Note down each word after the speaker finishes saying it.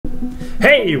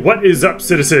Hey, what is up,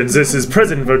 citizens? This is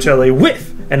President Vochelli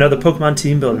with another Pokemon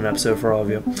team building episode for all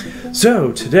of you.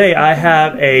 So, today I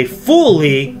have a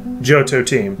fully Johto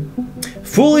team.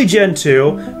 Fully Gen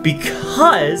 2,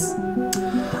 because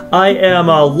I am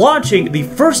launching the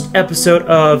first episode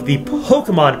of the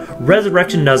Pokemon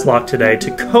Resurrection Nuzlocke today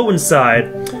to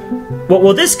coincide...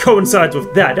 Well, this coincides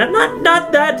with that.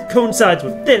 Not that coincides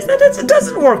with this. It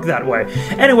doesn't work that way.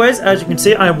 Anyways, as you can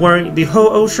see, I'm wearing the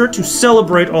Ho-Oh shirt to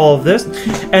celebrate all of this.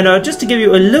 And just to give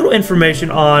you a little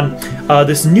information on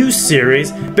this new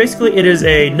series, basically it is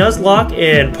a Nuzlocke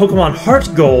in Pokemon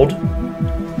Heart Gold.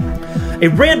 A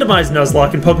randomized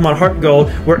Nuzlocke in Pokemon Heart Gold,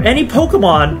 where any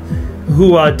Pokemon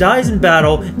who dies in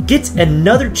battle gets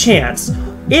another chance,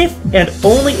 if and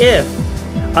only if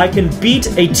I can beat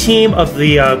a team of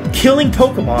the killing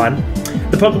Pokemon,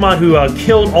 the Pokemon who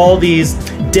killed all these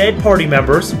dead party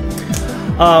members,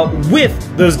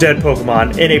 with those dead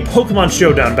Pokemon in a Pokemon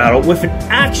Showdown battle with an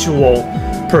actual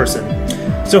person.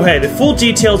 So hey, the full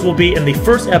details will be in the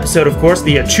first episode, of course,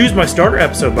 the Choose My Starter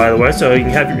episode, by the way, so you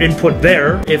can have your input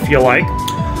there if you like.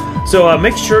 So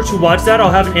make sure to watch that.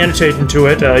 I'll have an annotation to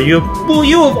it. You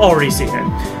have already seen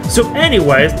it. So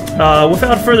anyways,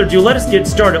 without further ado, let us get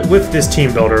started with this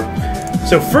team builder.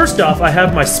 So first off, I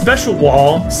have my special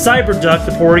wall, Cyberduck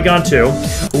the Porygon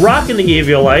 2, rocking the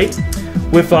Eviolite,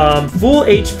 with full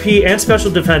HP and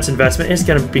special defense investment. It's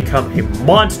going to become a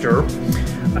monster,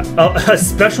 a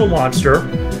special monster.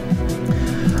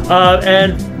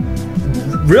 And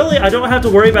really, I don't have to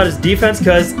worry about his defense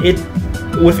because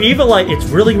with Eviolite, it's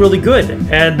really, really good.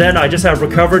 And then I just have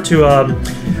Recover to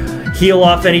heal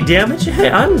off any damage. Hey,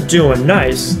 I'm doing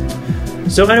nice.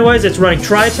 So anyways, it's running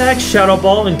Tri-Attack, Shadow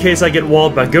Ball in case I get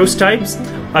walled by Ghost types.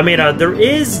 I mean, there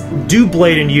is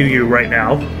Doublade in UU right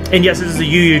now. And yes, this is a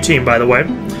UU team, by the way.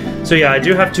 So yeah, I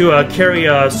do have to carry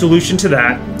a solution to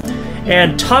that.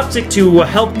 And Toxic to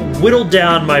help whittle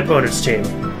down my opponent's team.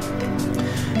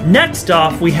 Next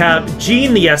off, we have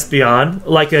Jean the Espeon,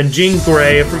 like a Jean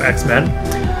Grey from X-Men.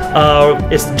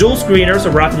 It's dual screener,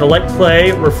 so rocking the Light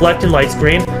Clay, Reflect, and Light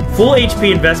Screen. Full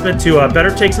HP investment to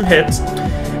better take some hits.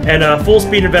 And full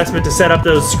speed investment to set up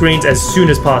those screens as soon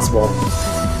as possible.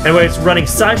 Anyway, it's running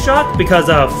Psyshock because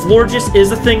Florges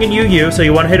is a thing in UU, so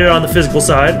you want to hit it on the physical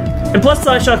side. And plus,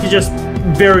 Psyshock is just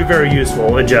very, very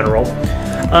useful in general.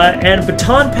 And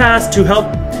Baton Pass to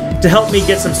help me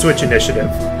get some switch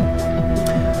initiative.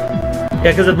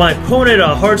 Yeah, because if my opponent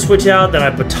hard switch out, then I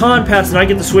Baton Pass and I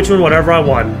get to switch in whatever I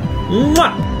want.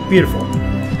 Mwah! Beautiful.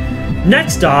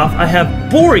 Next off, I have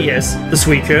Boreas, the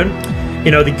Suicune, you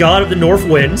know, the god of the North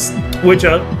Winds, which,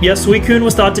 yes, Suicune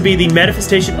was thought to be the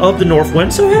manifestation of the North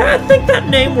Wind, so I think that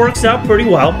name works out pretty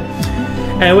well.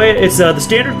 Anyway, it's the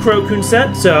standard Crocune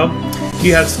set, so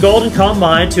you have Scald and Calm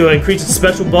Mind to increase its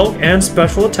special bulk and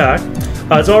special attack.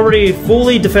 It's already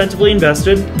fully defensively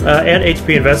invested and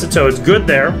HP invested, so it's good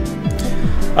there.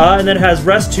 And then it has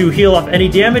Rest to heal off any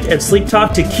damage, and Sleep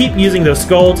Talk to keep using those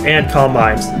Scalds and Calm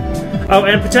Minds. Oh,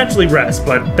 and potentially Rest,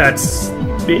 but that's...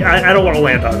 I don't want to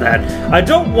land on that. I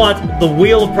don't want the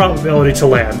Wheel of Probability to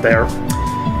land there.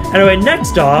 Anyway,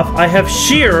 next off, I have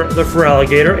Sheer the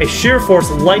Feraligatr, a Sheer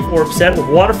Force Life Orb set with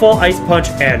Waterfall, Ice Punch,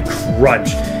 and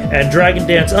Crunch. And Dragon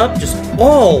Dance up, just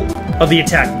all of the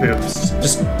attack boosts.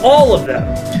 Just all of them.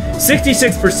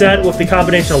 66% with the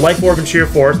combination of Life Orb and Sheer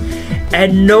Force.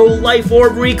 And no Life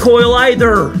Orb recoil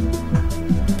either!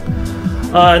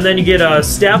 And then you get a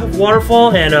Staff of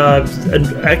Waterfall and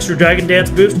an extra Dragon Dance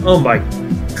boost. Oh my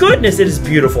goodness, it is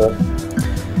beautiful.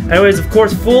 Anyways, of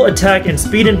course, full attack and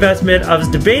speed investment. I was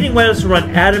debating whether to run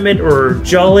Adamant or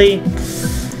Jolly.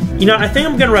 You know, I think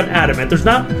I'm gonna run Adamant. There's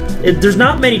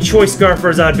not many choice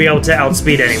Scarfers I'd be able to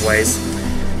outspeed anyways.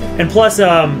 And plus,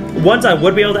 ones I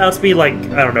would be able to outspeed, like,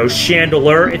 I don't know,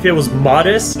 Chandelure, if it was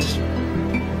modest.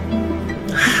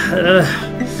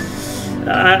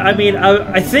 I mean,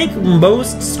 I think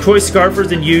most choice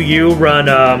Scarfers in UU run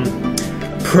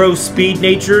pro speed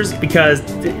natures because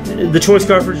the choice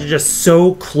Scarfers are just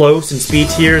so close in speed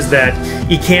tiers that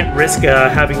you can't risk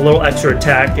having a little extra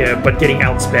attack but getting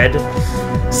outsped.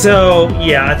 So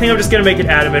yeah, I think I'm just gonna make it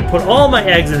Adamant, put all my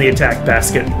eggs in the attack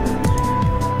basket.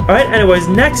 Alright, anyways,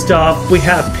 next off we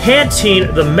have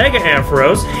Pantene the Mega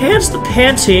Ampharos. Hands the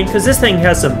Pantene because this thing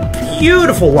has some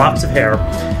beautiful locks of hair.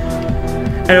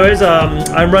 Anyways,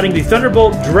 I'm running the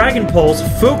Thunderbolt, Dragon Pulse,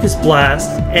 Focus Blast,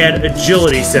 and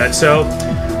Agility set. So,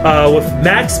 with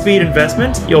max speed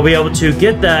investment, you'll be able to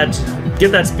get that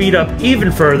speed up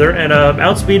even further and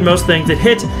outspeed most things that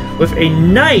hit with a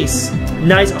nice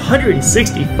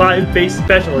 165 base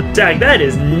special attack. That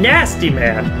is nasty,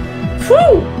 man.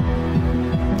 Whew!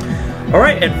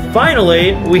 Alright, and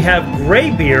finally, we have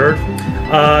Greybeard,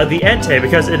 the Entei,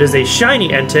 because it is a shiny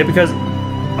Entei, because...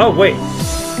 Oh, wait.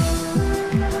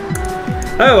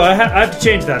 Oh, I have to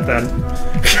change that then.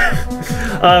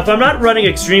 If I'm not running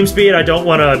Extreme Speed, I don't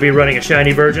want to be running a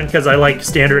shiny version, because I like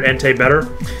standard Entei better.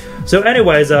 So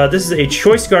anyways, this is a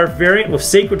Choice Scarf variant with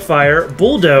Sacred Fire,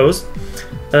 Bulldoze,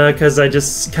 because I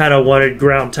just kind of wanted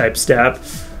ground-type stab,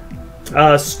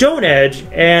 Stone Edge,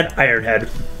 and Iron Head.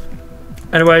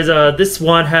 Anyways, this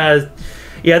one has...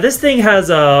 Yeah, this thing has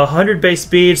 100 base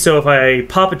speed, so if I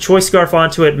pop a Choice Scarf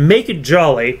onto it, make it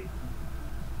Jolly,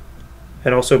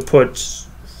 and also put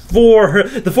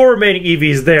the 4 remaining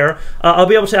EVs there, I'll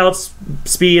be able to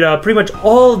outspeed pretty much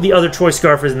all of the other Choice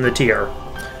Scarfers in the tier.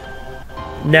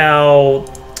 Now,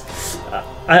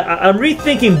 I'm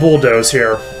rethinking Bulldoze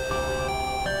here.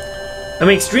 I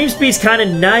mean, Extreme Speed's kind of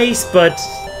nice, but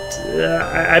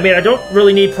I mean, I don't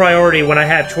really need priority when I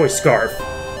have Choice Scarf.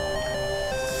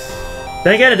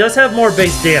 Then again, it does have more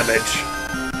base damage.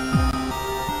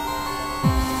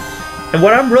 And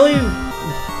what I'm really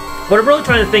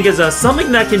trying to think is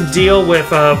something that can deal with,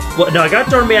 no, I got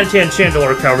Darmanitan and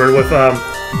Chandelure covered with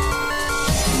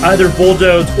either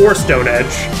Bulldoze or Stone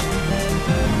Edge.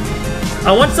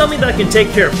 I want something that can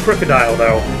take care of Crocodile,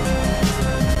 though.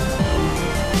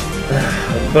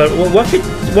 But what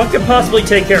could possibly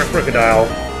take care of Crocodile?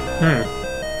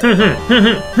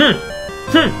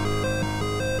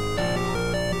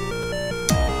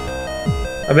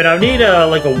 I mean, I need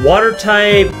like a water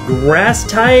type, grass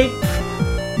type,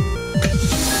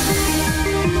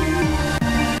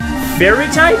 fairy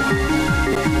type.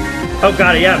 Oh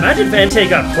god, yeah! Imagine if Entei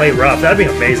got play rough. That'd be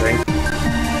amazing.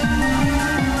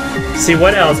 See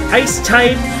what else? Ice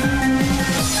type.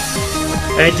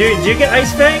 And do you get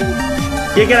Ice Fang?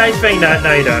 You get Ice Fang?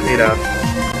 No, you don't. You don't.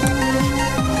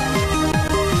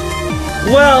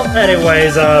 Well,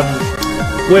 anyways,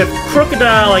 with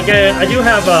Crocodile, I do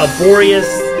have Boreas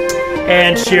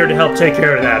and Sheer to help take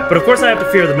care of that. But of course, I have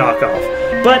to fear the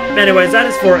knockoff. But anyways, that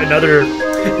is for another.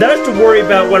 That is to worry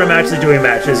about when I'm actually doing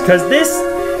matches, because this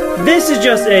is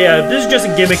just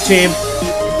a gimmick team.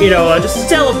 You know, just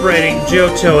celebrating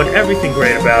Johto and everything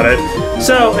great about it.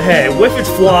 So, hey, with its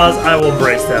flaws, I will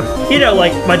embrace them. You know,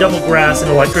 like my double grass and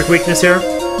electric weakness here.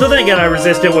 So then again, I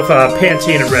resist it with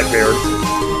Pantene and Redbeard.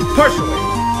 Partially.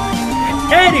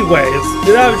 Anyways,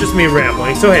 that was just me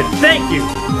rambling. So, hey, thank you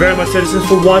very much, citizens,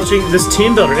 for watching this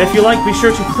team builder. If you like, be sure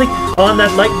to click on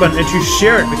that like button and to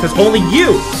share it, because only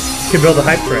you can build a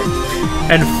hype train.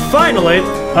 And finally,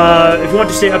 if you want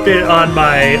to stay updated on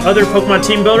my other Pokemon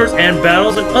team builders and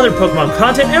battles and other Pokemon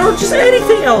content, or just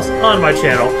anything else on my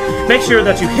channel, make sure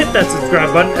that you hit that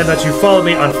subscribe button and that you follow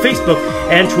me on Facebook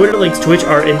and Twitter, links to which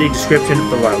are in the description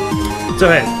below. So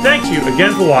hey, thank you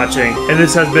again for watching, and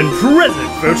this has been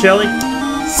President Vochelli,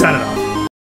 signing off.